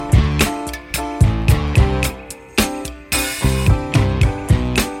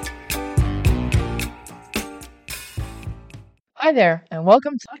Hi there, and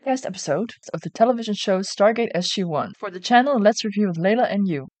welcome to the podcast episode of the television show Stargate SG-1 for the channel Let's Review with Layla and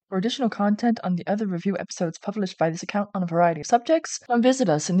You. For additional content on the other review episodes published by this account on a variety of subjects, come visit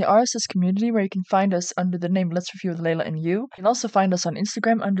us in the RSS community where you can find us under the name Let's Review with Layla and You. You can also find us on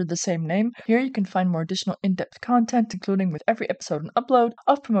Instagram under the same name. Here you can find more additional in-depth content, including with every episode an upload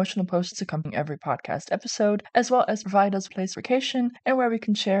of promotional posts accompanying every podcast episode, as well as provide us a place for vacation and where we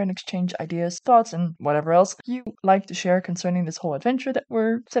can share and exchange ideas, thoughts, and whatever else you like to share concerning this whole adventure that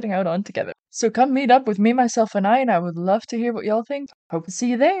we're setting out on together. So come meet up with me, myself, and I would love to hear what y'all think. Hope to see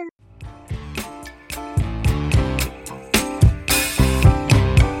you there.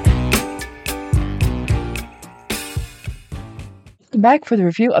 Welcome back for the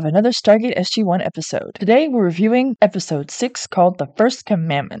review of another Stargate SG-1 episode. Today we're reviewing episode 6 called The First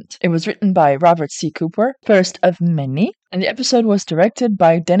Commandment. It was written by Robert C. Cooper, first of many, and the episode was directed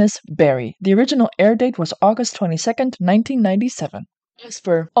by Dennis Barry. The original air date was August 22nd, 1997. As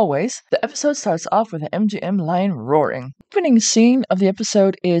per always, the episode starts off with an MGM lion roaring. The opening scene of the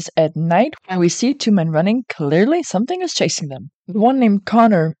episode is at night, and we see two men running. Clearly, something is chasing them. The one named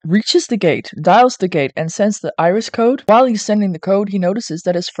Connor reaches the gate, dials the gate, and sends the iris code. While he's sending the code, he notices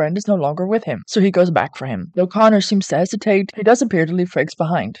that his friend is no longer with him, so he goes back for him. Though Connor seems to hesitate, he does appear to leave Frakes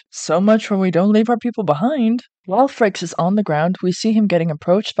behind. So much for we don't leave our people behind. While Frakes is on the ground, we see him getting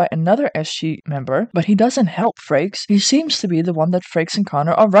approached by another SG member, but he doesn't help Frakes. He seems to be the one that Frakes and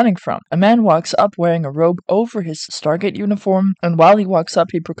Connor are running from. A man walks up wearing a robe over his Stargate uniform, and while he walks up,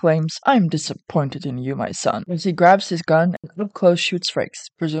 he proclaims, "I'm disappointed in you, my son," as he grabs his gun and up close shoots Frakes,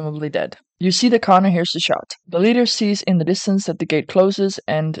 presumably dead. You see that Connor hears the shot. The leader sees in the distance that the gate closes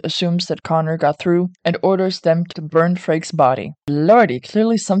and assumes that Connor got through and orders them to burn Frakes' body. Lordy,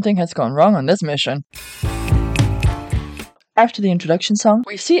 clearly something has gone wrong on this mission. After the introduction song,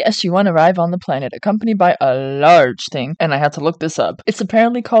 we see SG-1 arrive on the planet, accompanied by a large thing, and I had to look this up. It's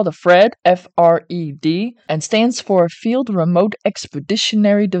apparently called a FRED, F-R-E-D, and stands for Field Remote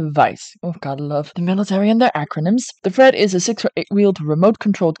Expeditionary Device. Oh, gotta love the military and their acronyms. The FRED is a 6 or 8-wheeled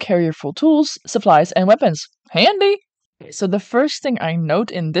remote-controlled carrier full tools, supplies, and weapons. Handy! So the first thing I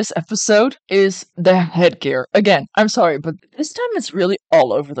note in this episode is the headgear. Again, I'm sorry, but this time it's really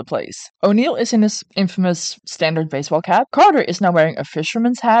all over the place. O'Neill is in his infamous standard baseball cap. Carter is now wearing a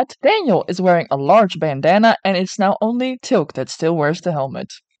fisherman's hat. Daniel is wearing a large bandana, and it's now only Teal'c that still wears the helmet.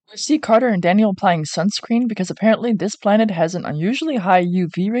 We see Carter and Daniel applying sunscreen because apparently this planet has an unusually high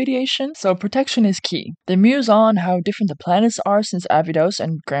UV radiation, so protection is key. They muse on how different the planets are since Abydos,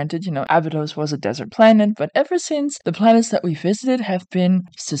 and granted, Abydos was a desert planet, but ever since, the planets that we visited have been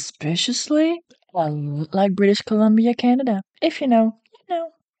suspiciously like British Columbia, Canada. If you know, you know.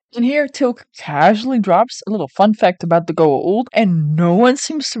 And here, Teal'c casually drops a little fun fact about the Goa'uld, and no one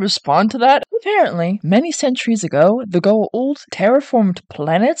seems to respond to that. Apparently, many centuries ago, the Goa'uld terraformed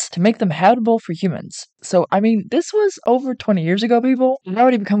planets to make them habitable for humans. So, this was over 20 years ago, people. It had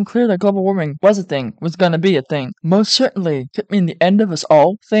already become clear that global warming was a thing, was gonna be a thing. Most certainly could mean the end of us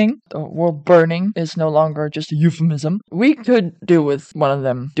all thing. The world burning is no longer just a euphemism. We could do with one of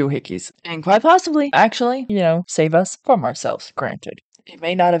them doohickeys. And quite possibly, actually, save us from ourselves, granted. It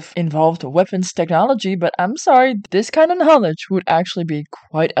may not have involved weapons technology, but I'm sorry, this kind of knowledge would actually be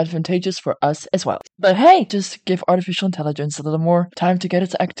quite advantageous for us as well. But hey, just give artificial intelligence a little more time to get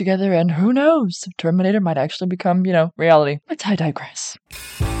its act together, and who knows, Terminator might actually become, reality. But I digress.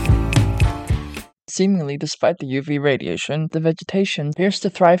 Seemingly, despite the UV radiation, the vegetation appears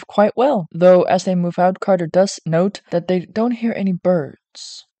to thrive quite well, though as they move out, Carter does note that they don't hear any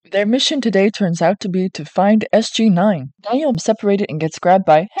birds. Their mission today turns out to be to find SG-9. Daniel is separated and gets grabbed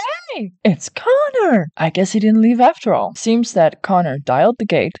by, "Hey, it's Connor!" I guess he didn't leave after all. Seems that Connor dialed the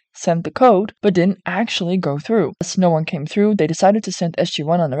gate, sent the code, but didn't actually go through. As no one came through, they decided to send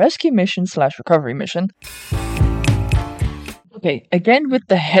SG-1 on a rescue mission / recovery mission. Okay, again with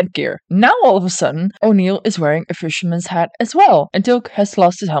the headgear. Now all of a sudden, O'Neill is wearing a fisherman's hat as well, and Teal'c has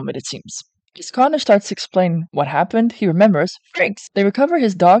lost his helmet, it seems. As Connor starts to explain what happened, he remembers Frakes. They recover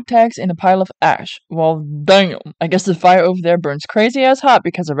his dog tags in a pile of ash. Well, damn. I guess the fire over there burns crazy as hot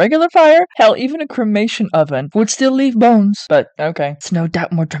because a regular fire, hell, even a cremation oven, would still leave bones. But, okay, it's no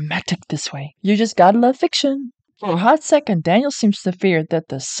doubt more dramatic this way. You just gotta love fiction. For a hot second, Daniel seems to fear that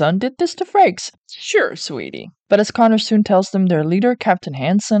the sun did this to Frakes. Sure, sweetie. But as Connor soon tells them, their leader, Captain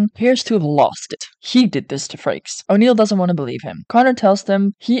Hansen, appears to have lost it. He did this to Frakes. O'Neill doesn't want to believe him. Connor tells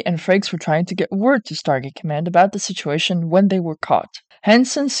them he and Frakes were trying to get word to Stargate Command about the situation when they were caught.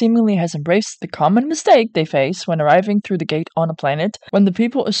 Hansen seemingly has embraced the common mistake they face when arriving through the gate on a planet when the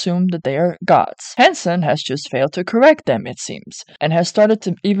people assume that they are gods. Hansen has just failed to correct them, it seems, and has started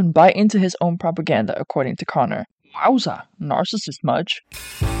to even buy into his own propaganda, according to Connor. Wowza, narcissist much.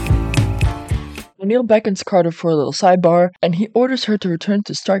 O'Neill beckons Carter for a little sidebar, and he orders her to return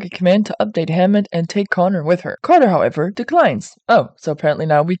to Stargate Command to update Hammond and take Connor with her. Carter, however, declines. Oh, so apparently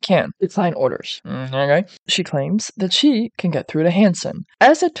now we can decline orders. Okay. She claims that she can get through to Hansen.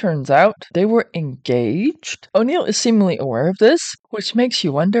 As it turns out, they were engaged. O'Neill is seemingly aware of this, which makes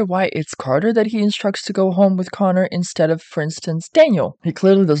you wonder why it's Carter that he instructs to go home with Connor instead of, for instance, Daniel. He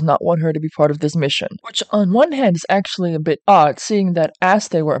clearly does not want her to be part of this mission, which on one hand is actually a bit odd, seeing that as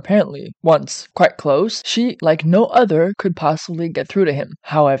they were apparently once quite close, she, like no other, could possibly get through to him.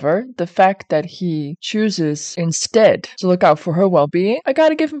 However, the fact that he chooses instead to look out for her well-being, I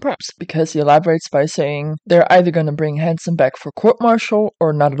gotta give him props, because he elaborates by saying they're either gonna bring Hansen back for court-martial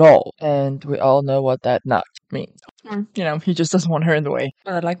or not at all, and we all know what that not means. He just doesn't want her in the way.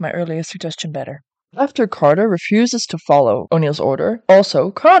 But I like my earlier suggestion better. After Carter refuses to follow O'Neill's order,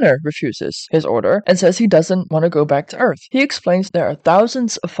 also Connor refuses his order and says he doesn't want to go back to Earth. He explains there are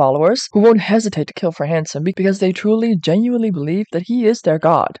thousands of followers who won't hesitate to kill for Hansen because they truly, genuinely believe that he is their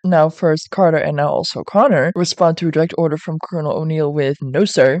god. Now first Carter and now also Connor respond to a direct order from Colonel O'Neill with, "No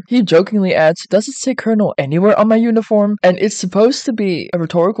sir." He jokingly adds, "Does it say Colonel anywhere on my uniform?" And it's supposed to be a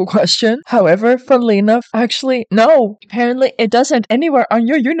rhetorical question. However, funnily enough, actually, no. Apparently it doesn't anywhere on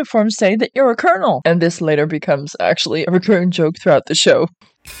your uniform say that you're a colonel. And this later becomes actually a recurring joke throughout the show.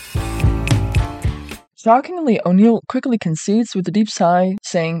 Shockingly, O'Neill quickly concedes with a deep sigh,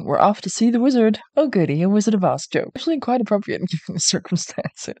 saying, "We're off to see the wizard." Oh goody, a Wizard of Oz joke. Actually quite appropriate given the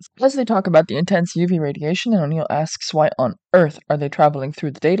circumstances. As they talk about the intense UV radiation and O'Neill asks why on Earth are they traveling through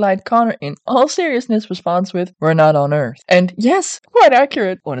the daylight, Connor in all seriousness responds with, "We're not on Earth." And yes, quite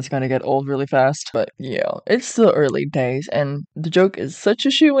accurate. One is gonna get old really fast, but yeah, it's still early days and the joke is such a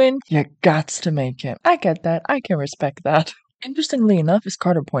shoo-in, you gots to make it. I get that, I can respect that. Interestingly enough, as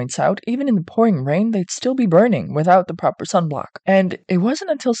Carter points out, even in the pouring rain, they'd still be burning without the proper sunblock. And it wasn't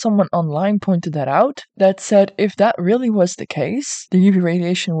until someone online pointed that out that said if that really was the case, the UV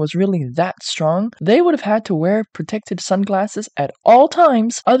radiation was really that strong, they would have had to wear protected sunglasses at all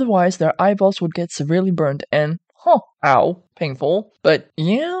times, otherwise their eyeballs would get severely burned and, ow, painful. But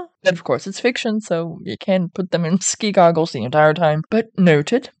yeah, and of course it's fiction, so you can't put them in ski goggles the entire time, but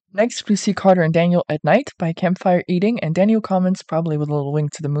noted. Next, we see Carter and Daniel at night by a campfire eating, and Daniel comments, probably with a little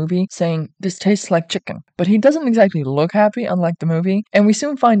wink to the movie, saying, "This tastes like chicken." But he doesn't exactly look happy, unlike the movie, and we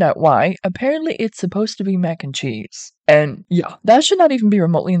soon find out why. Apparently, it's supposed to be mac and cheese. And yeah, that should not even be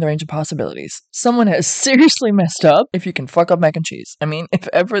remotely in the range of possibilities. Someone has seriously messed up if you can fuck up mac and cheese. I mean, if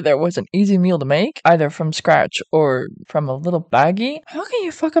ever there was an easy meal to make, either from scratch or from a little baggie, how can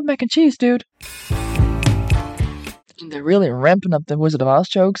you fuck up mac and cheese, dude? They're really ramping up the Wizard of Oz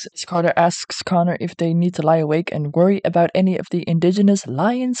jokes. Carter asks Connor if they need to lie awake and worry about any of the indigenous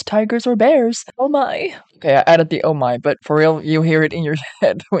lions, tigers, or bears. Oh my. Okay, I added the oh my, but for real, you hear it in your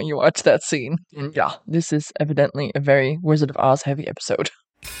head when you watch that scene. And yeah, this is evidently a very Wizard of Oz heavy episode.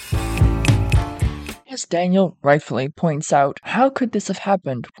 As Daniel rightfully points out, how could this have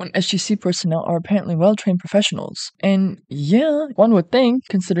happened when SGC personnel are apparently well-trained professionals? And yeah, one would think,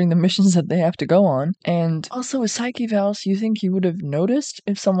 considering the missions that they have to go on. And also with psyche evals, you think you would have noticed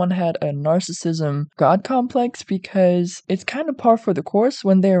if someone had a narcissism god complex, because it's kind of par for the course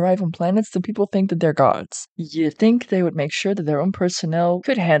when they arrive on planets that people think that they're gods. You think they would make sure that their own personnel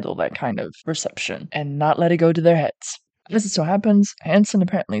could handle that kind of perception and not let it go to their heads. As it so happens, Hansen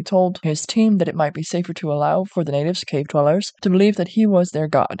apparently told his team that it might be safer to allow for the natives, cave dwellers, to believe that he was their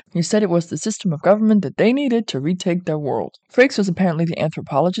god. He said it was the system of government that they needed to retake their world. Frakes was apparently the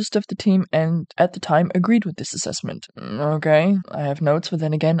anthropologist of the team and, at the time, agreed with this assessment. Okay, I have notes, but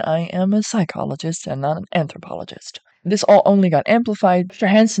then again, I am a psychologist and not an anthropologist. This all only got amplified after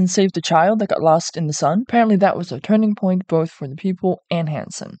Hansen saved a child that got lost in the sun. Apparently that was a turning point both for the people and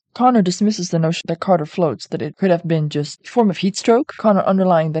Hansen. Connor dismisses the notion that Carter floats, that it could have been just a form of heat stroke. Connor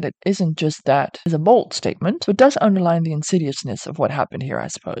underlying that it isn't just that is a bold statement, but does underline the insidiousness of what happened here, I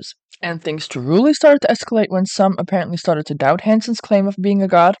suppose. And things truly started to escalate when some apparently started to doubt Hansen's claim of being a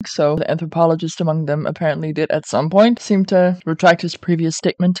god. So the anthropologist among them apparently did at some point seem to retract his previous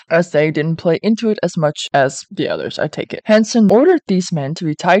statement, as they didn't play into it as much as the others, I take it. Hansen ordered these men to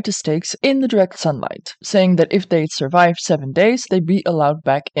be tied to stakes in the direct sunlight, saying that if they'd survived 7 days, they'd be allowed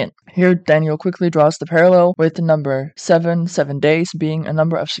back in. in. Here, Daniel quickly draws the parallel with the number 7 days being a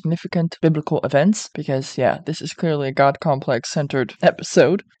number of significant biblical events, because, yeah, this is clearly a God complex-centered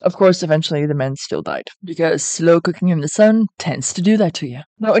episode. Of course, eventually the men still died, because slow cooking in the sun tends to do that to you.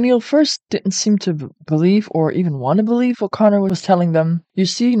 Now, O'Neill first didn't seem to believe or even want to believe what Connor was telling them. You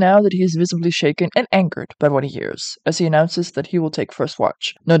see now that he is visibly shaken and angered by what he hears, as he announces that he will take first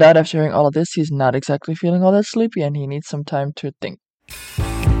watch. No doubt after hearing all of this, he's not exactly feeling all that sleepy and he needs some time to think.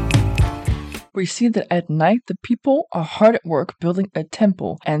 We see that at night the people are hard at work building a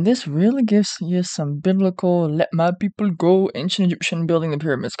temple, and this really gives you some biblical let my people go ancient Egyptian building the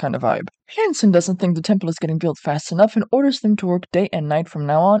pyramids kind of vibe. Hansen doesn't think the temple is getting built fast enough and orders them to work day and night from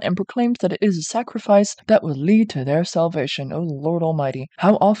now on, and proclaims that it is a sacrifice that will lead to their salvation. Oh Lord Almighty.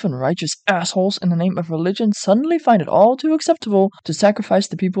 How often righteous assholes in the name of religion suddenly find it all too acceptable to sacrifice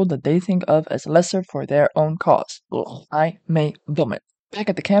the people that they think of as lesser for their own cause. Ugh, I may vomit. Back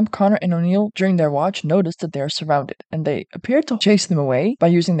at the camp, Connor and O'Neill, during their watch, notice that they are surrounded, and they appear to chase them away by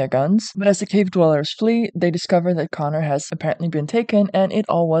using their guns, but as the cave dwellers flee, they discover that Connor has apparently been taken, and it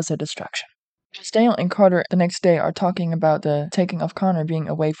all was a distraction. As Daniel and Carter the next day are talking about the taking of Connor being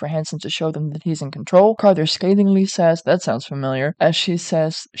a way for Hansen to show them that he's in control, Carter scathingly says, that sounds familiar, as she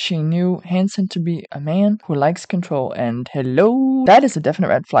says she knew Hansen to be a man who likes control, and hello, that is a definite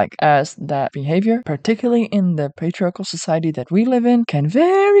red flag, as that behavior, particularly in the patriarchal society that we live in, can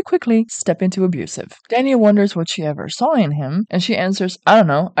very quickly step into abusive. Daniel wonders what she ever saw in him, and she answers, I don't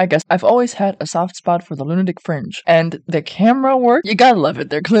know, I guess I've always had a soft spot for the lunatic fringe. And the camera work, you gotta love it,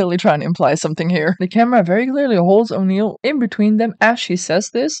 they're clearly trying to imply something here. The camera very clearly holds O'Neill in between them as she says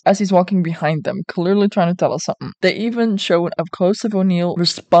this, as he's walking behind them, clearly trying to tell us something. They even show an up-close of O'Neill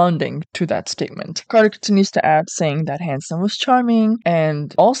responding to that statement. Carter continues to add, saying that Hansen was charming,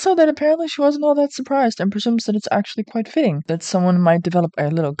 and also that apparently she wasn't all that surprised, and presumes that it's actually quite fitting that someone might develop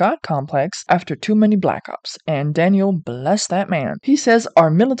a little god complex after too many black ops. And Daniel, bless that man. He says our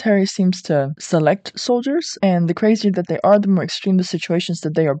military seems to select soldiers, and the crazier that they are, the more extreme the situations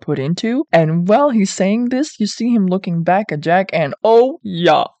that they are put into. And while he's saying this, you see him looking back at Jack, and oh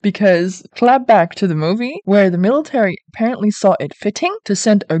yeah, because clap back to the movie where the military apparently saw it fitting to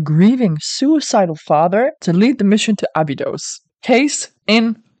send a grieving suicidal father to lead the mission to Abydos. Case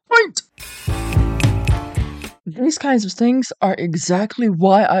in point. These kinds of things are exactly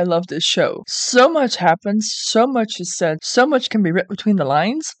why I love this show. So much happens, so much is said, so much can be read between the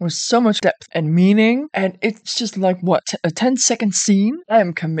lines, with so much depth and meaning, and it's just like, what, a 10-second scene? I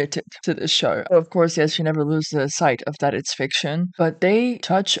am committed to this show. Of course, yes, you never lose the sight of that it's fiction, but they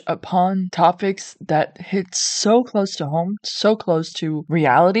touch upon topics that hit so close to home, so close to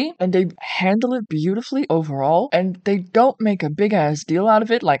reality, and they handle it beautifully overall, and they don't make a big-ass deal out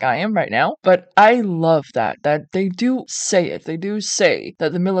of it like I am right now, but I love that they do say it. They do say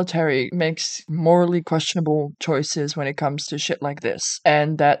that the military makes morally questionable choices when it comes to shit like this,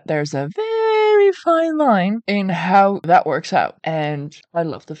 and that there's a very fine line in how that works out. And I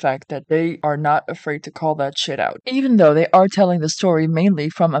love the fact that they are not afraid to call that shit out, even though they are telling the story mainly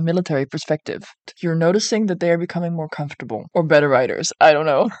from a military perspective. You're noticing that they are becoming more comfortable, or better writers, I don't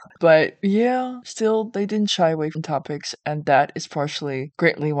know. But yeah, still, they didn't shy away from topics, and that is partially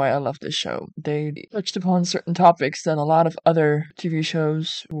greatly why I love this show. They touched upon certain topics that a lot of other TV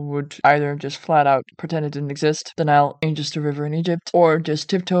shows would either just flat out pretend it didn't exist, denial Angels to River in Egypt, or just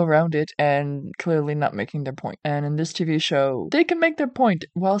tiptoe around it and clearly not making their point. And in this TV show, they can make their point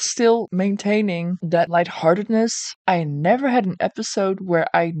while still maintaining that lightheartedness. I never had an episode where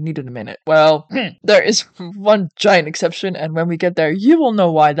I needed a minute. Well, there is one giant exception, and when we get there, you will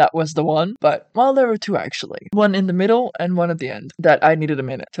know why that was the one. But, well, there were two actually. One in the middle and one at the end that I needed a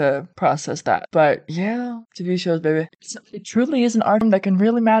minute to process that. But yeah, TV shows, baby. It truly is an art form that can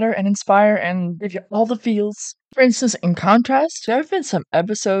really matter and inspire and give you all the feels. For instance, in contrast, there have been some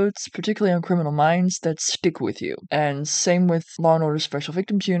episodes, particularly on Criminal Minds, that stick with you. And same with Law & Order Special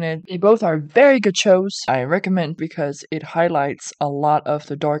Victims Unit. They both are very good shows. I recommend because it highlights a lot of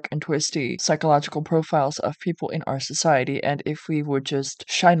the dark and twisty psychological profiles of people in our society. And if we would just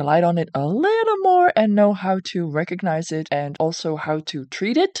shine a light on it a little more and know how to recognize it and also how to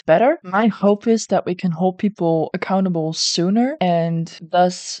treat it better, my hope is that we can hold people accountable sooner and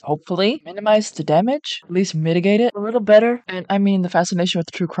thus hopefully minimize the damage, at least mitigate mitigate it a little better. And I mean, the fascination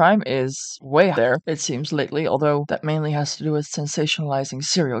with true crime is way there, it seems, lately, although that mainly has to do with sensationalizing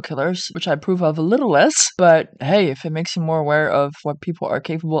serial killers, which I approve of a little less. But hey, if it makes you more aware of what people are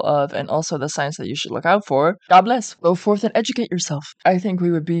capable of and also the signs that you should look out for, God bless. Go forth and educate yourself. I think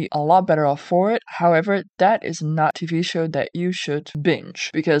we would be a lot better off for it. However, that is not a TV show that you should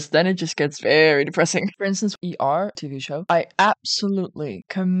binge, because then it just gets very depressing. For instance, ER TV show, I absolutely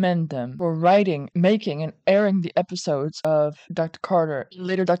commend them for writing, making, and airing the episodes of Dr. Carter,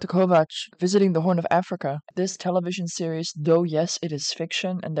 later Dr. Kovac, visiting the Horn of Africa. This television series, though yes, it is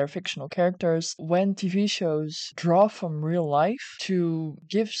fiction and they're fictional characters, when TV shows draw from real life to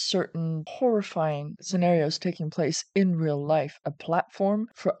give certain horrifying scenarios taking place in real life a platform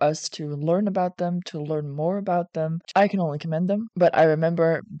for us to learn about them, to learn more about them, I can only commend them. But I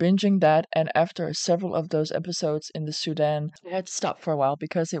remember binging that, and after several of those episodes in the Sudan, I had to stop for a while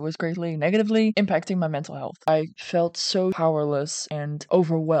because it was greatly negatively impacting my mental health. I felt so powerless and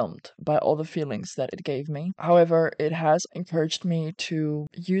overwhelmed by all the feelings that it gave me. However, it has encouraged me to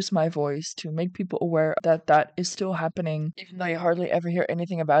use my voice to make people aware that that is still happening, even though you hardly ever hear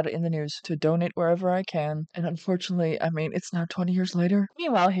anything about it in the news, to donate wherever I can. And unfortunately, I mean, it's now 20 years later.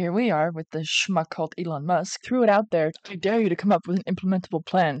 Meanwhile, here we are with the schmuck called Elon Musk. Threw it out there. I dare you to come up with an implementable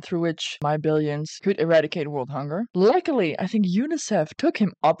plan through which my billions could eradicate world hunger. Luckily, I think UNICEF took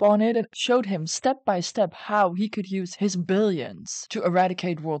him up on it and showed him step by step how he could use his billions to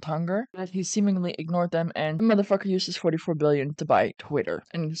eradicate world hunger. But he seemingly ignored them, and the motherfucker used his 44 billion to buy Twitter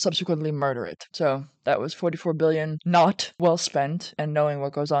and subsequently murder it. So that was 44 billion not well spent, and knowing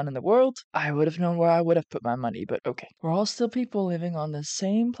what goes on in the world, I would have known where I would have put my money, but okay. We're all still people living on the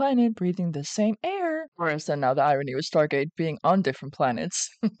same planet, breathing the same air. Whereas then now the irony with Stargate being on different planets.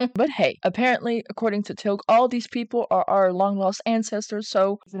 But hey, apparently, according to Tilk, all these people are our long lost ancestors,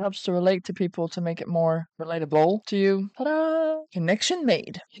 so if it helps to relate to people to make it more relatable to you, ta-da! Connection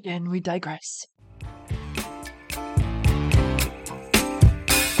made. Again, we digress.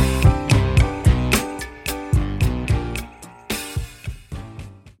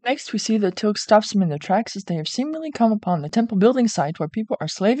 Next, we see that Tilk stops them in their tracks as they have seemingly come upon the temple building site where people are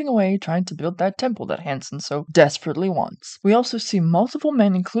slaving away trying to build that temple that Hansen so desperately wants. We also see multiple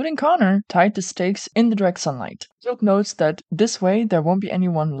men, including Connor, tied to stakes in the direct sunlight. Tilk notes that this way there won't be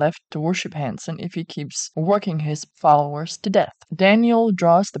anyone left to worship Hansen if he keeps working his followers to death. Daniel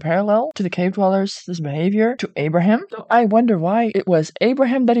draws the parallel to the cave dwellers' behavior to Abraham, so I wonder why it was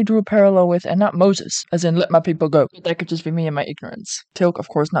Abraham that he drew a parallel with and not Moses, as in let my people go. But that could just be me and my ignorance. Tilk, of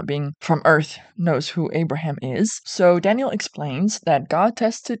course, not being from Earth, knows who Abraham is. So Daniel explains that God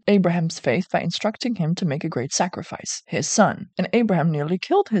tested Abraham's faith by instructing him to make a great sacrifice, his son. And Abraham nearly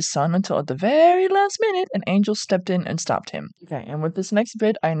killed his son until at the very last minute an angel stepped in and stopped him. Okay, and with this next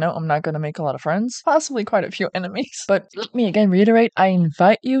bit, I know I'm not going to make a lot of friends, possibly quite a few enemies, but let me again reiterate, I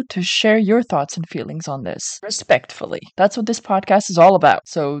invite you to share your thoughts and feelings on this, respectfully. That's what this podcast is all about.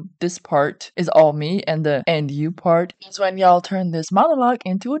 So this part is all me, and the and you part is when y'all turn this monologue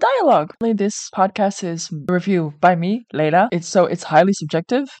into a dialogue. This podcast is a review by me, Leila. It's highly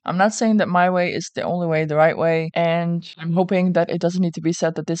subjective. I'm not saying that my way is the only way, the right way, and I'm hoping that it doesn't need to be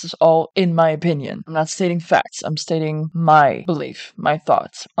said that this is all in my opinion. I'm not stating facts. I'm stating my belief, my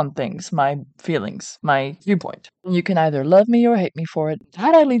thoughts on things, my feelings, my viewpoint. You can either love me or hate me for it.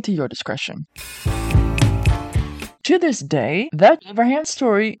 That I leave to your discretion. To this day, that Abraham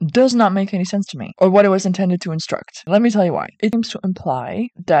story does not make any sense to me, or what it was intended to instruct. Let me tell you why. It seems to imply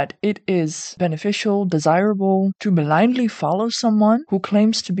that it is beneficial, desirable, to blindly follow someone who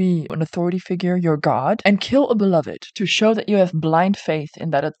claims to be an authority figure, your God, and kill a beloved to show that you have blind faith in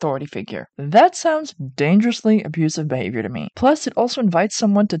that authority figure. That sounds dangerously abusive behavior to me. Plus, it also invites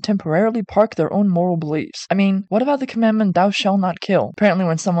someone to temporarily park their own moral beliefs. I mean, what about the commandment, thou shalt not kill? Apparently,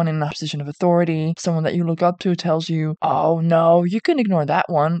 when someone in a position of authority, someone that you look up to tells you, oh no, you can ignore that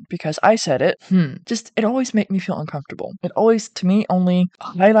one because I said it. It always made me feel uncomfortable. It always, to me, only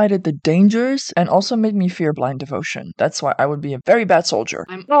highlighted the dangers and also made me fear blind devotion. That's why I would be a very bad soldier.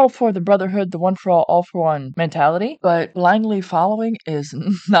 I'm all for the brotherhood, the one for all for one mentality, but blindly following is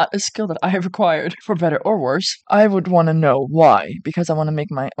not a skill that I have acquired, for better or worse. I would want to know why, because I want to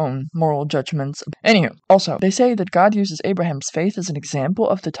make my own moral judgments. Anywho, also, they say that God uses Abraham's faith as an example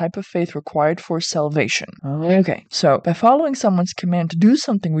of the type of faith required for salvation. Okay, Okay, so by following someone's command to do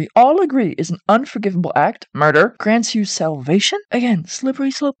something we all agree is an unforgivable act, murder, grants you salvation? Again,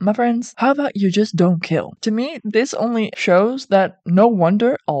 slippery slope, my friends. How about you just don't kill? To me, this only shows that no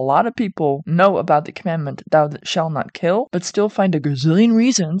wonder a lot of people know about the commandment thou shalt not kill, but still find a gazillion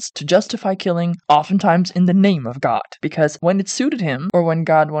reasons to justify killing, oftentimes in the name of God. Because when it suited him, or when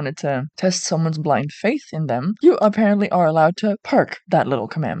God wanted to test someone's blind faith in them, you apparently are allowed to park that little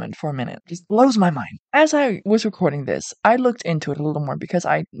commandment for a minute. It just blows my mind. As I was recording this, I looked into it a little more because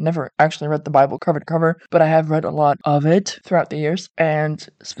I never actually read the Bible cover to cover, but I have read a lot of it throughout the years, and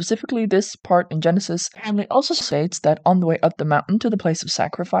specifically this part in Genesis apparently also states that on the way up the mountain to the place of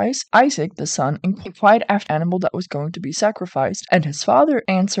sacrifice, Isaac, the son, inquired after the animal that was going to be sacrificed, and his father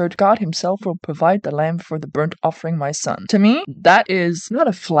answered, God himself will provide the lamb for the burnt offering, my son. To me, that is not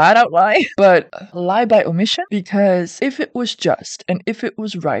a flat out lie, but a lie by omission, because if it was just, and if it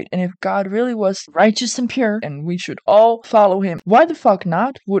was right, and if God really was righteous and pure, and we should all follow him, why the fuck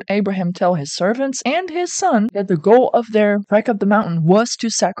not would Abraham tell his servants and his son that the goal of their trek up the mountain was to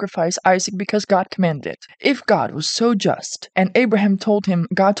sacrifice Isaac because God commanded it? If God was so just, and Abraham told him,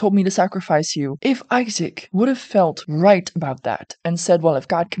 God told me to sacrifice you, if Isaac would have felt right about that, and said, well, if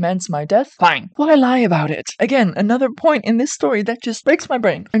God commands my death, fine, why lie about it? Again, another point in this story that just breaks my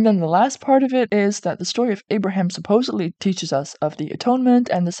brain. And then the last part of it is that the story of Abraham supposedly teaches us of the atonement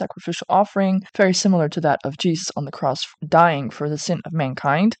and the sacrificial offering, very similar to that of Jesus on the cross dying for the sin of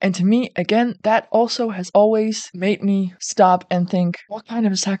mankind. And to me, again, that also has always made me stop and think, what kind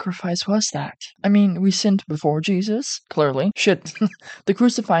of a sacrifice was that? I mean, we sinned before Jesus, clearly. Shit, the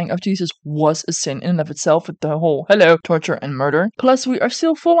crucifying of Jesus was a sin in and of itself with the whole, torture and murder. Plus, we are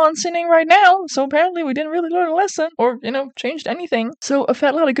still full on sinning right now, so apparently we didn't really learn a lesson or, changed anything. So a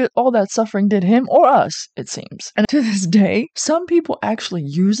fat lot of good all that suffering did him or us, it seems. And to this day, some people actually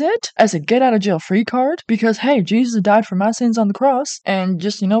use it as a get out of jail free card because, hey, Jesus died for my sins on the cross, and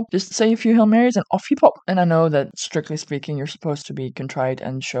just say a few Hail Marys and off you pop. And I know that strictly speaking, you're supposed to be contrite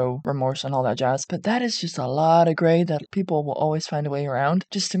and show remorse and all that jazz, but that is just a lot of gray that people will always find a way around.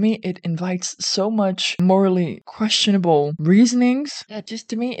 Just to me, it invites so much morally questionable reasonings that just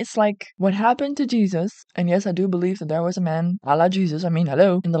to me, it's like what happened to Jesus. And yes, I do believe that there was a man a la Jesus. I mean,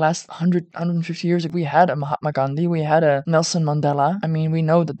 hello, in the last 150 years, we had a Mahatma Gandhi, we had a Nelson Mandela. I mean, we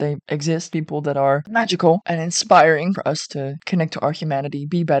know that they exist, people that are magical and inspiring for us to connect to our humanity,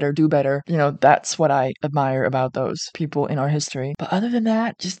 be better, do better. That's what I admire about those people in our history. But other than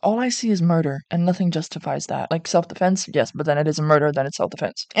that, just all I see is murder, and nothing justifies that. Like self-defense, yes, but then it is a murder, then it's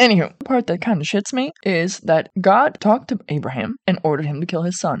self-defense. Anywho, the part that kind of shits me is that God talked to Abraham and ordered him to kill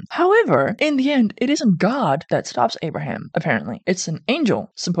his son. However, in the end, it isn't God that stops Abraham, apparently. It's an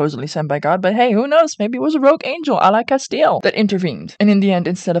angel, supposedly sent by God, but hey, who knows? Maybe it was a rogue angel, a la Castiel, that intervened. And in the end,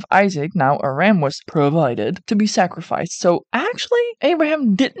 instead of Isaac, now a ram was provided to be sacrificed. So actually,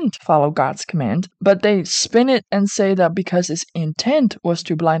 Abraham didn't follow God's command, but they spin it and say that because his intent was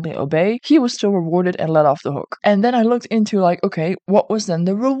to blindly obey, he was still rewarded and let off the hook. And then I looked into okay, what was then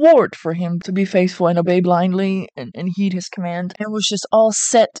the reward for him to be faithful and obey blindly and heed his command, and was just all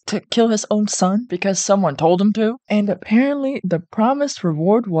set to kill his own son because someone told him to? And apparently the promised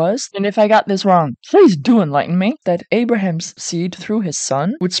reward was, and if I got this wrong, please do enlighten me, that Abraham's seed through his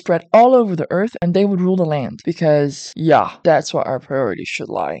son would spread all over the earth and they would rule the land. Because, yeah, that's where our priorities should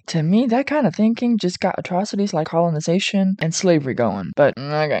lie. To me, that kind of thinking just got atrocities like colonization and slavery going. But,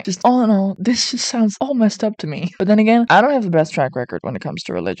 okay. Just all in all, this just sounds all messed up to me. But then again, I don't have the best track record when it comes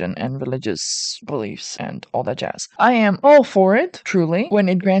to religion and religious beliefs and all that jazz. I am all for it, truly, when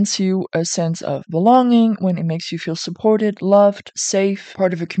it grants you a sense of belonging, when it makes you feel supported, loved, safe,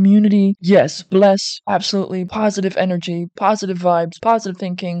 part of a community. Yes, bless, absolutely, positive energy, positive vibes, positive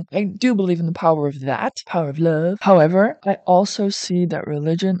thinking. I do believe in the power of that, power of love. However, I also see that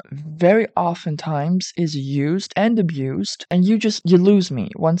religion very oftentimes is used and abused, and you lose me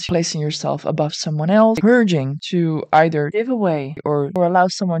once you're placing yourself above someone else, encouraging to either give away or allow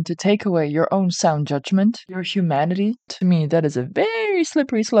someone to take away your own sound judgment, your humanity. To me, that is a very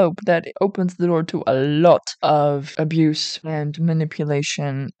slippery slope that opens the door to a lot of abuse and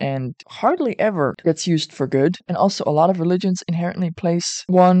manipulation, and hardly ever gets used for good. And also, a lot of religions inherently place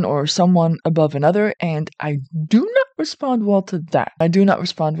one or someone above another, and I do not respond well to that. I do not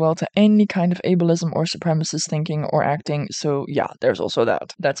respond well to any kind of ableism or supremacist thinking or acting, so yeah, there's also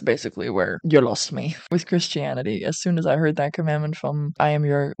that. That's basically where you lost me with Christianity. As soon as I heard that commandment from I am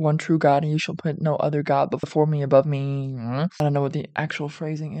your one true God and you shall put no other God before me, above me, I don't know what the actual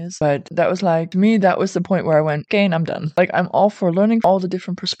phrasing is, but that was like, to me, that was the point where I went, okay, and I'm done. Like, I'm all for learning all the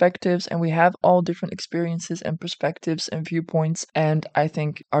different perspectives, and we have all different experiences and perspectives and viewpoints, and I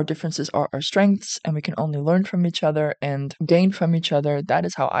think our differences are our strengths, and we can only learn from each other and gain from each other. That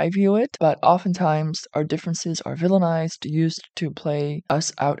is how I view it, but oftentimes our differences are villainized, used to play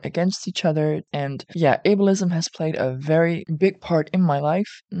us out against each other, and yeah, ableism has played a very big part in my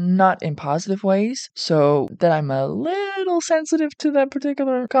life, not in positive ways, so that I'm a little sensitive to that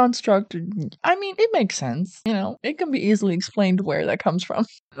particular construct. I mean, it makes sense, it can be easily explained where that comes from.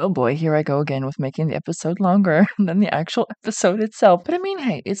 Oh boy, here I go again with making the episode longer than the actual episode itself. But I mean,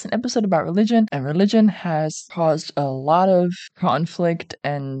 hey, it's an episode about religion, and religion has caused a lot of conflict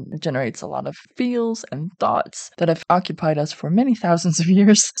and generates a lot of feels and thoughts that have occupied us for many thousands of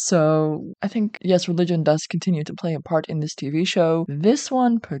years. So I think, yes, religion does continue to play a part in this TV show. This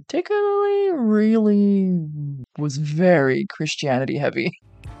one particularly really was very Christianity heavy.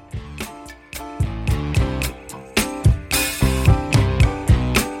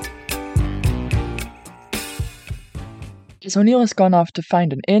 As O'Neill has gone off to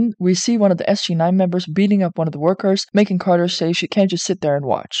find an inn, we see one of the SG-9 members beating up one of the workers, making Carter say she can't just sit there and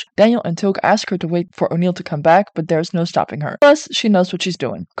watch. Daniel and Teal'c ask her to wait for O'Neill to come back, but there's no stopping her. Plus, she knows what she's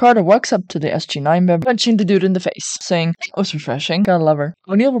doing. Carter walks up to the SG-9 member, punching the dude in the face, saying, "That was refreshing. Gotta love her."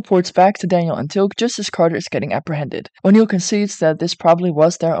 O'Neill reports back to Daniel and Teal'c just as Carter is getting apprehended. O'Neill concedes that this probably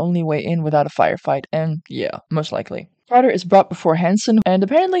was their only way in without a firefight, and yeah, most likely. Carter is brought before Hansen, and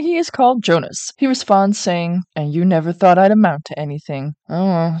apparently he is called Jonas. He responds saying, "And you never thought I'd amount to anything."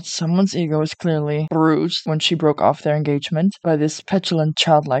 Oh, someone's ego is clearly bruised when she broke off their engagement by this petulant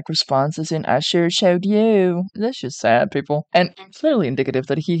childlike response as in, "I sure showed you." That's just sad, people. And clearly indicative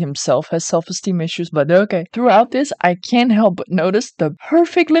that he himself has self-esteem issues, but okay. Throughout this, I can't help but notice the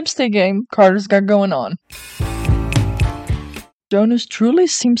perfect lipstick game Carter's got going on. Jonas truly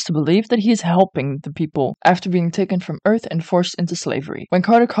seems to believe that he is helping the people after being taken from Earth and forced into slavery. When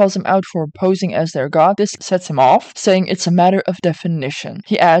Carter calls him out for posing as their god, this sets him off, saying it's a matter of definition.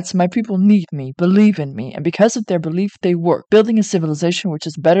 He adds, "My people need me, believe in me, and because of their belief, they work, building a civilization which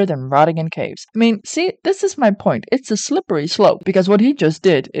is better than rotting in caves." I mean, see, this is my point. It's a slippery slope, because what he just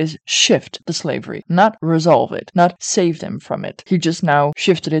did is shift the slavery, not resolve it, not save them from it. He just now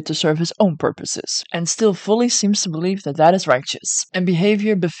shifted it to serve his own purposes, and still fully seems to believe that that is righteous and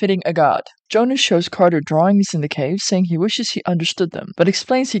behavior befitting a god. Jonas shows Carter drawings in the cave, saying he wishes he understood them, but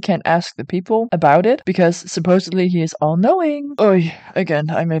explains he can't ask the people about it because supposedly he is all-knowing. Oy, again,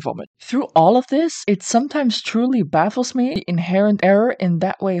 I may vomit. Through all of this, it sometimes truly baffles me the inherent error in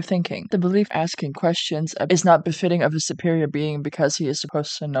that way of thinking. The belief asking questions is not befitting of a superior being because he is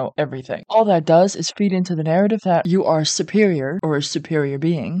supposed to know everything. All that does is feed into the narrative that you are superior or a superior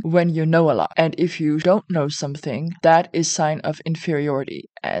being when you know a lot. And if you don't know something, that is sign of inferiority.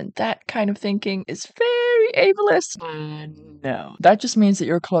 And that kind of thinking is very ableist. No. That just means that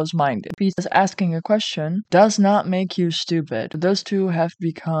you're closed-minded. Because asking a question does not make you stupid. Those two have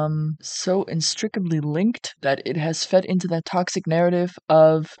become so inextricably linked that it has fed into that toxic narrative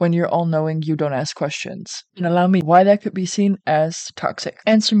of when you're all-knowing, you don't ask questions. And allow me why that could be seen as toxic.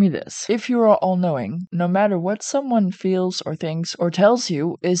 Answer me this. If you are all-knowing, no matter what someone feels or thinks or tells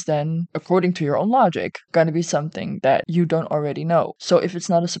you is then, according to your own logic, going to be something that you don't already know. So if it's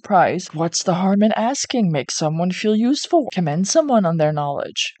not a surprise, what's the harm in asking? Make someone feel useful. Commend someone on their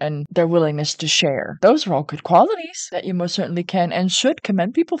knowledge and their willingness to share. Those are all good qualities that you most certainly can and should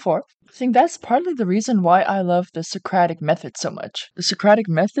commend people for. I think that's partly the reason why I love the Socratic method so much. The Socratic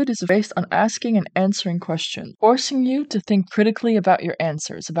method is based on asking and answering questions, forcing you to think critically about your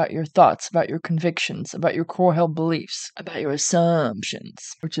answers, about your thoughts, about your convictions, about your core held beliefs, about your assumptions,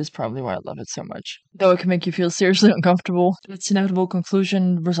 which is probably why I love it so much. Though it can make you feel seriously uncomfortable, its inevitable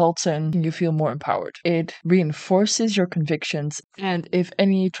conclusion results in you feel more empowered. It reinforces your convictions, and if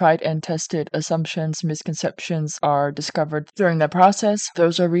any tried and tested assumptions, misconceptions are discovered during that process,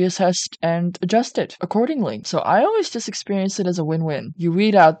 those are reassessed and adjusted accordingly. So I always just experience it as a win-win. You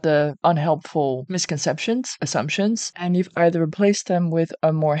weed out the unhelpful misconceptions, assumptions, and you've either replaced them with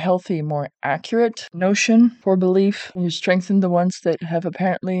a more healthy, more accurate notion for belief. You strengthen the ones that have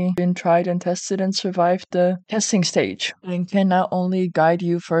apparently been tried and tested and survived the testing stage, and can not only guide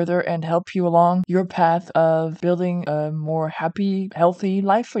you further and help you along your path of building a more happy, healthy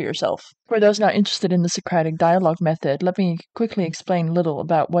life for yourself. For those not interested in the Socratic dialogue method, let me quickly explain a little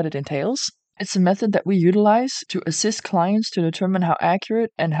about what it entails. It's a method that we utilize to assist clients to determine how accurate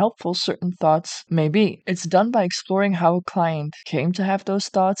and helpful certain thoughts may be. It's done by exploring how a client came to have those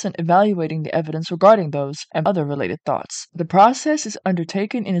thoughts and evaluating the evidence regarding those and other related thoughts. The process is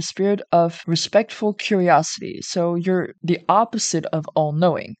undertaken in a spirit of respectful curiosity, so you're the opposite of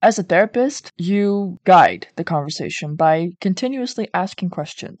all-knowing. As a therapist, you guide the conversation by continuously asking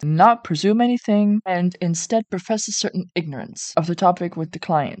questions, not presume anything, and instead profess a certain ignorance of the topic with the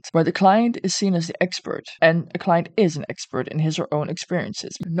client, where the client is seen as the expert, and a client is an expert in his or own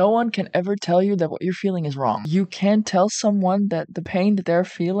experiences. No one can ever tell you that what you're feeling is wrong. You can tell someone that the pain that they're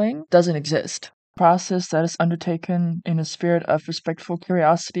feeling doesn't exist. Process that is undertaken in a spirit of respectful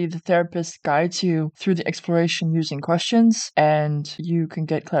curiosity. The therapist guides you through the exploration using questions, and you can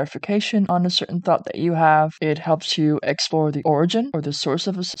get clarification on a certain thought that you have. It helps you explore the origin or the source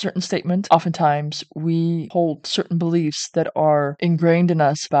of a certain statement. Oftentimes, we hold certain beliefs that are ingrained in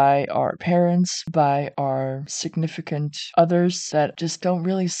us by our parents, by our significant others that just don't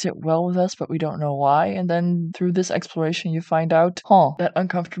really sit well with us, but we don't know why. And then through this exploration, you find out, that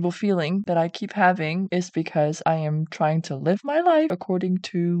uncomfortable feeling that I keep having is because I am trying to live my life according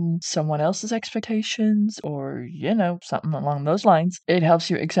to someone else's expectations or, something along those lines. It helps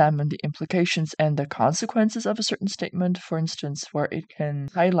you examine the implications and the consequences of a certain statement, for instance, where it can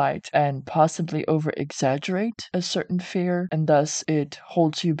highlight and possibly over-exaggerate a certain fear, and thus it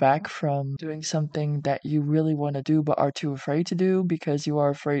holds you back from doing something that you really want to do but are too afraid to do because you are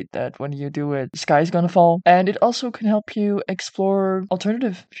afraid that when you do it, the sky's gonna fall. And it also can help you explore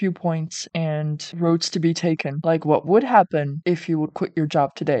alternative viewpoints and roads to be taken, like what would happen if you would quit your job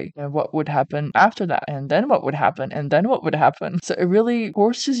today, and what would happen after that, and then what would happen, and then what would happen. So it really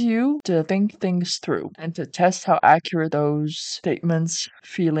forces you to think things through and to test how accurate those statements,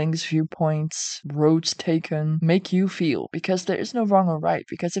 feelings, viewpoints, roads taken make you feel, because there is no wrong or right,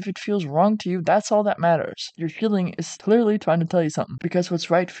 because if it feels wrong to you, that's all that matters. Your feeling is clearly trying to tell you something, because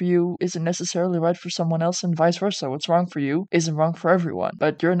what's right for you isn't necessarily right for someone else, and vice versa. What's wrong for you isn't wrong for everyone,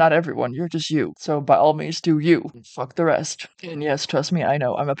 but you're not everyone, you're just you. So by all means, do you. Fuck the rest. And yes, trust me, I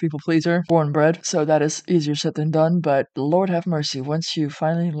know, I'm a people pleaser, born and bred, so that is easier said than done, but Lord have mercy, once you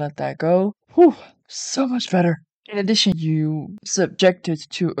finally let that go, so much better. In addition, you subjected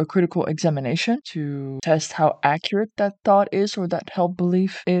to a critical examination to test how accurate that thought is or that held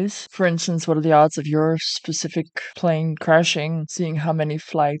belief is. For instance, what are the odds of your specific plane crashing, seeing how many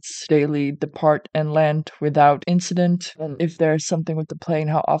flights daily depart and land without incident, and if there's something with the plane,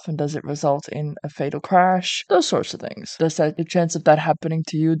 how often does it result in a fatal crash? Those sorts of things. The chance of that happening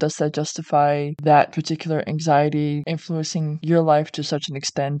to you, does that justify that particular anxiety influencing your life to such an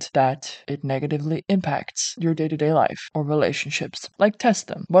extent that it negatively impacts your day-to-day life or relationships? Like, test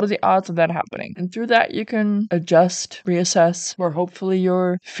them. What are the odds of that happening? And through that, you can adjust, reassess, or hopefully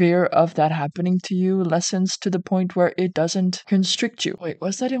your fear of that happening to you lessens to the point where it doesn't constrict you. Wait,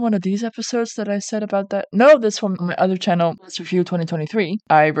 was that in one of these episodes that I said about that? No, this one on my other channel, Let's Review 2023.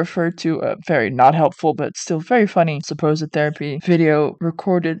 I referred to a very not helpful but still very funny supposed therapy video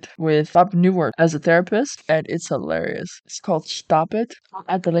recorded with Bob Newhart as a therapist, and it's hilarious. It's called Stop It. I'll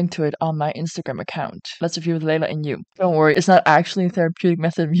add the link to it on my Instagram account. Let's Review with Layla and You. Don't worry, it's not actually a therapeutic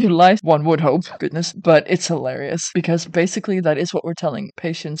method utilized, one would hope, goodness, but it's hilarious because basically that is what we're telling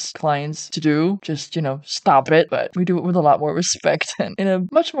patients, clients to do. Just, stop it, but we do it with a lot more respect and in a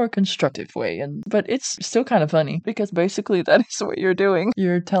much more constructive way. But it's still kind of funny because basically that is what you're doing.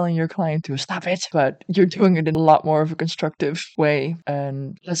 You're telling your client to stop it, but you're doing it in a lot more of a constructive way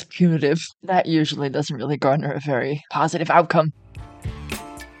and less punitive. That usually doesn't really garner a very positive outcome.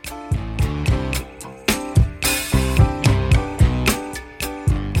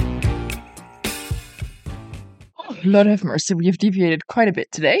 Lord have mercy, we have deviated quite a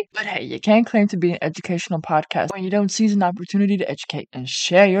bit today. But hey, you can't claim to be an educational podcast when you don't seize an opportunity to educate and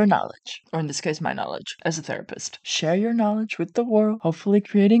share your knowledge. Or in this case, my knowledge as a therapist. Share your knowledge with the world, hopefully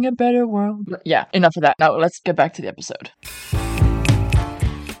creating a better world. But yeah, enough of that. Now let's get back to the episode.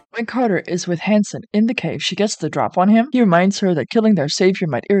 When Carter is with Hansen in the cave, she gets the drop on him. He reminds her that killing their savior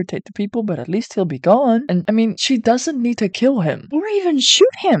might irritate the people, but at least he'll be gone. And she doesn't need to kill him. Or even shoot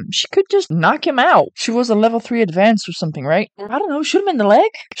him. She could just knock him out. She was a level 3 advanced or something, right? I don't know, shoot him in the leg?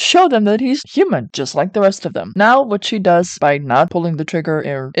 Show them that he's human, just like the rest of them. Now, what she does by not pulling the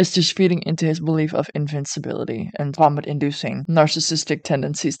trigger is just feeding into his belief of invincibility and vomit-inducing narcissistic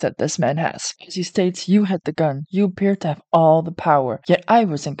tendencies that this man has. As he states, "You had the gun. You appear to have all the power, yet I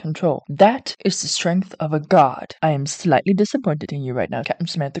was in control. That is the strength of a god. I am slightly disappointed in you right now, Captain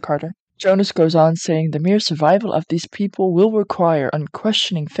Samantha Carter." Jonas goes on saying the mere survival of these people will require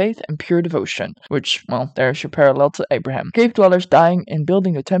unquestioning faith and pure devotion, which, well, there's your parallel to Abraham. Cave dwellers dying in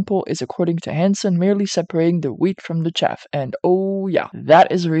building a temple is, according to Hansen, merely separating the wheat from the chaff. And oh yeah,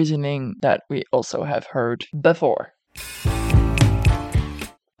 that is reasoning that we also have heard before.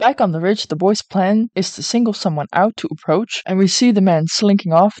 Back on the ridge, the boys' plan is to single someone out to approach, and we see the man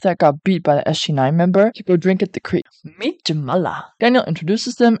slinking off that got beat by the SG-9 member to go drink at the creek. Meet Jamala. Daniel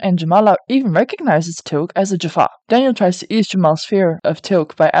introduces them, and Jamala even recognizes Teal'c as a Jaffa. Daniel tries to ease Jamal's fear of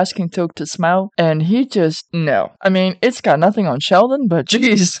Teal'c by asking Teal'c to smile, and he just, no. I mean, it's got nothing on Sheldon, but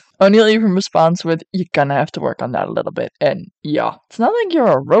jeez. O'Neill even responds with, "You're gonna have to work on that a little bit." And yeah, it's not like you're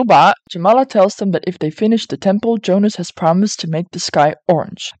a robot. Jamala tells them that if they finish the temple, Jonas has promised to make the sky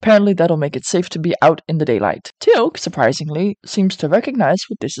orange. Apparently that'll make it safe to be out in the daylight. Teal'c, surprisingly, seems to recognize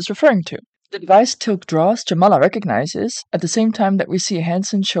what this is referring to. The device Teal'c draws, Jamala recognizes, at the same time that we see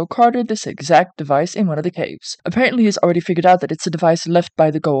Hansen show Carter this exact device in one of the caves. Apparently he's already figured out that it's a device left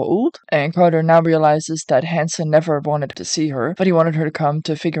by the Goa'uld, and Carter now realizes that Hansen never wanted to see her, but he wanted her to come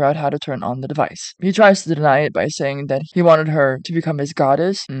to figure out how to turn on the device. He tries to deny it by saying that he wanted her to become his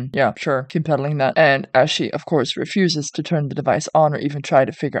goddess. Yeah, sure, keep peddling that. And as she, of course, refuses to turn the device on or even try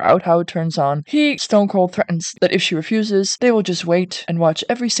to figure out how it turns on, he stone cold threatens that if she refuses, they will just wait and watch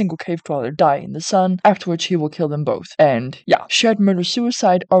every single cave dweller die in the sun, after which he will kill them both. And yeah, shared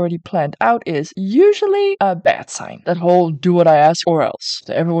murder-suicide already planned out is usually a bad sign. That whole do what I ask or else. If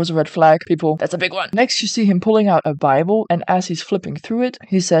there ever was a red flag, people, that's a big one. Next, you see him pulling out a Bible, and as he's flipping through it,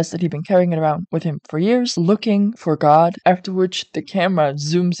 he says that he'd been carrying it around with him for years, looking for God, after which the camera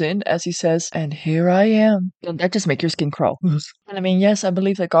zooms in as he says, "And here I am." And that just makes your skin crawl. And I mean, yes, I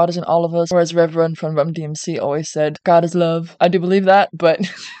believe that God is in all of us, or as Reverend from Rum DMC always said, God is love. I do believe that, but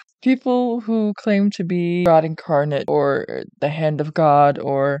people who claim to be God incarnate, or the hand of God,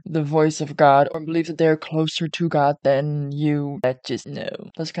 or the voice of God, or believe that they're closer to God than you, that just, no.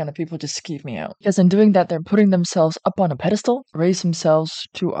 Those kind of people just skeeve me out. Because in doing that, they're putting themselves up on a pedestal, raise themselves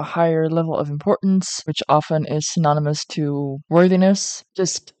to a higher level of importance, which often is synonymous to worthiness.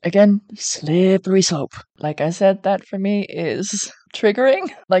 Just, again, slippery slope. Like I said, that for me is triggering,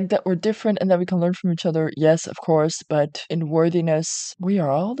 like that we're different and that we can learn from each other, yes, of course, but in worthiness, we are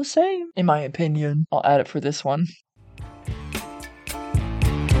all the same, in my opinion. I'll add it for this one.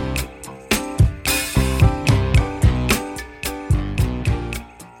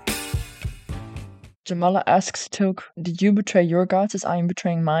 Jamala asks Teal'c, "Did you betray your gods as I am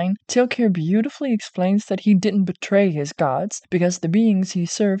betraying mine?" Teal'c here beautifully explains that he didn't betray his gods, because the beings he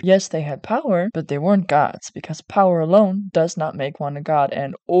served, yes, they had power, but they weren't gods, because power alone does not make one a god,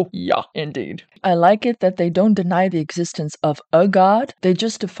 and oh yeah, indeed. I like it that they don't deny the existence of a god, they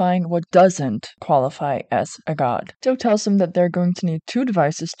just define what doesn't qualify as a god. Teal'c tells them that they're going to need 2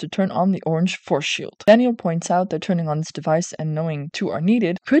 devices to turn on the orange force shield. Daniel points out that turning on this device and knowing 2 are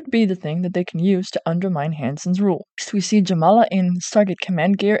needed could be the thing that they can use to undermine Hansen's rule. Next, we see Jamala in Stargate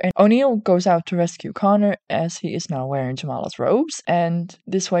command gear, and O'Neill goes out to rescue Connor, as he is now wearing Jamala's robes, and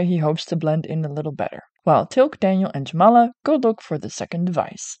this way he hopes to blend in a little better. While Teal'c, Daniel, and Jamala go look for the second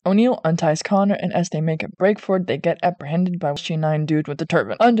device. O'Neill unties Connor, and as they make a break for it, they get apprehended by SG-9 dude with the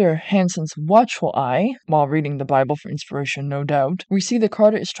turban. Under Hansen's watchful eye, while reading the Bible for inspiration, no doubt, we see that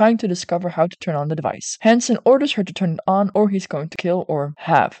Carter is trying to discover how to turn on the device. Hansen orders her to turn it on, or he's going to kill or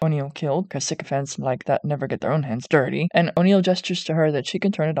have O'Neill killed, because sycophants like that never get their own hands dirty, and O'Neill gestures to her that she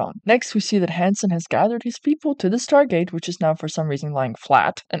can turn it on. Next, we see that Hansen has gathered his people to the Stargate, which is now for some reason lying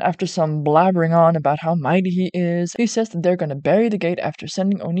flat, and after some blabbering on about how mighty he is, he says that they're going to bury the gate after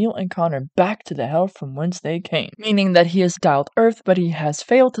sending O'Neill and Connor back to the hell from whence they came, meaning that he has dialed Earth, but he has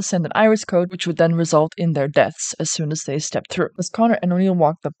failed to send an iris code, which would then result in their deaths as soon as they step through. As Connor and O'Neill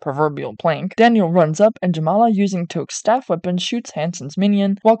walk the proverbial plank, Daniel runs up, and Jamala, using Teal'c's staff weapon, shoots Hansen's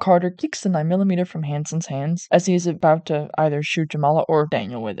minion, while Carter kicks the 9mm from Hansen's hands, as he is about to either shoot Jamala or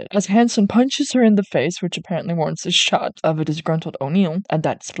Daniel with it. As Hansen punches her in the face, which apparently warrants a shot of a disgruntled O'Neill, at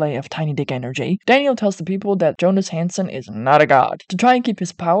that display of tiny dick energy, Daniel tells the people that Jonas Hansen is not a god. To try and keep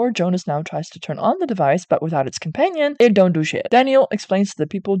his power, Jonas now tries to turn on the device, but without its companion, it don't do shit. Daniel explains to the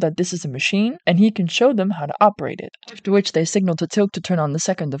people that this is a machine, and he can show them how to operate it. After which they signal to Teal'c to turn on the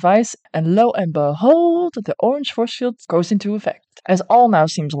second device, and lo and behold, the orange force field goes into effect. As all now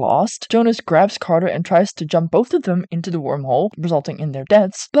seems lost, Jonas grabs Carter and tries to jump both of them into the wormhole, resulting in their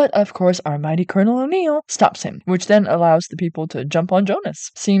deaths, but of course our mighty Colonel O'Neill stops him, which then allows the people to jump on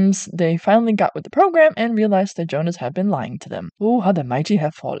Jonas. Seems they finally got with the program and realized that Jonas had been lying to them. Oh, how the mighty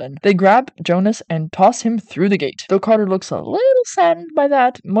have fallen. They grab Jonas and toss him through the gate. Though Carter looks a little saddened by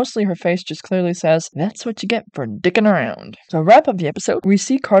that, mostly her face just clearly says, that's what you get for dicking around. So wrap up the episode, we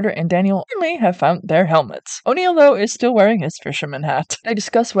see Carter and Daniel finally have found their helmets. O'Neill, though, is still wearing his fisherman hat. They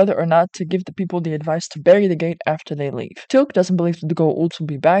discuss whether or not to give the people the advice to bury the gate after they leave. Teal'c doesn't believe that the Goa'uld will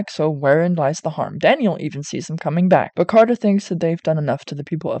be back, so wherein lies the harm? Daniel even sees them coming back, but Carter thinks that they've done enough to the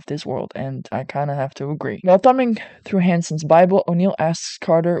people of this world, and I kinda have to agree. While thumbing through Hanson's Bible, O'Neill asks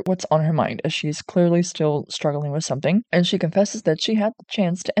Carter what's on her mind, as she's clearly still struggling with something, and she confesses that she had the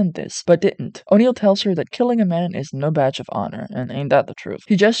chance to end this, but didn't. O'Neill tells her that killing a man is no badge of honor, and ain't that the truth?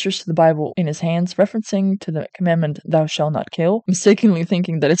 He gestures to the Bible in his hands, referencing to the commandment, thou shalt not kill, mistakenly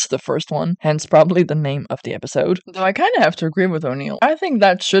thinking that it's the first one, hence probably the name of the episode. Though I kinda have to agree with O'Neill. I think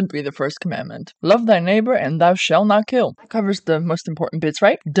that should be the first commandment. Love thy neighbor and thou shalt not kill. That covers the most important bits,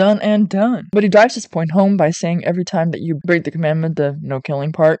 right? Done and done. But he drives his point home by saying every time that you break the commandment, the no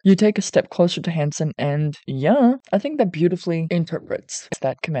killing part, you take a step closer to Hanson, and yeah, I think that beautifully interprets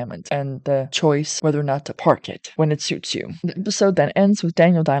that commandment and the choice whether or not to park it when it suits you. The episode then ends with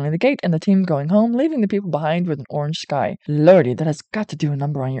Daniel dialing the gate and the team going home, leaving the people behind with an orange sky. Lordy, that has got to do a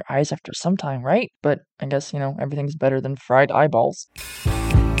number on your eyes after some time, right? But I guess, everything's better than fried eyeballs.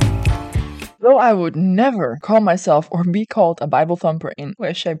 Though I would never call myself or be called a Bible thumper in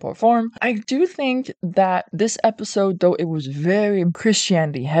way, shape, or form, I do think that this episode, though it was very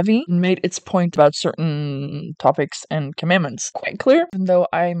Christianity heavy, made its point about certain topics and commandments quite clear, even though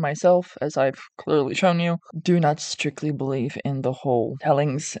I myself, as I've clearly shown you, do not strictly believe in the whole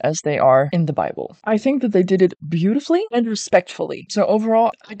tellings as they are in the Bible. I think that they did it beautifully and respectfully. So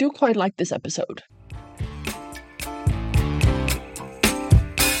overall, I do quite like this episode.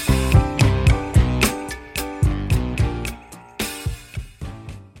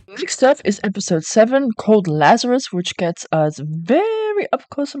 Next up is episode 7, Cold Lazarus, which gets us very up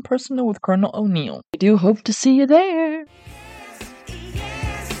close and personal with Colonel O'Neill. I do hope to see you there.